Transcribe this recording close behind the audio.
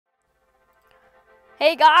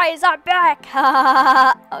Hey guys, I'm back.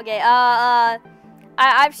 Okay,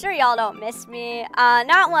 I'm sure y'all don't miss me.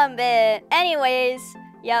 Not one bit. Anyways,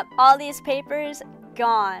 yep, all these papers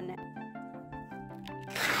gone.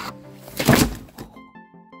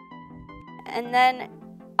 And then,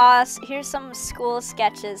 here's some school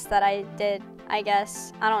sketches that I did, I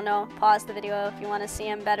guess. I don't know. Pause the video if you want to see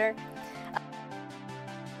them better.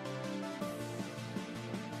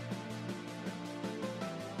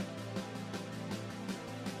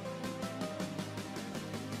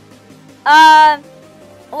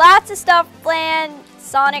 Lots of stuff planned,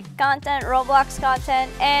 Sonic content, Roblox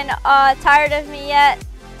content, and tired of me yet?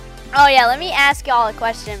 Oh yeah, let me ask y'all a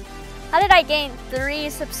question. How did I gain 3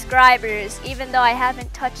 subscribers even though I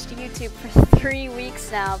haven't touched YouTube for 3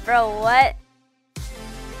 weeks now? Bro, what?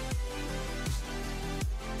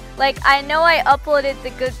 Like, I know I uploaded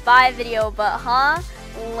the goodbye video, but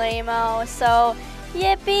lame-o. So,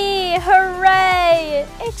 yippee, hooray,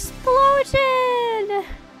 explosion!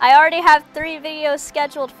 I already have 3 videos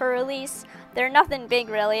scheduled for release. They're nothing big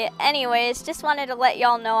really. Anyways, just wanted to let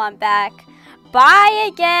y'all know I'm back. Bye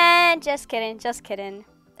again! Just kidding, just kidding.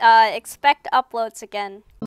 Expect uploads again.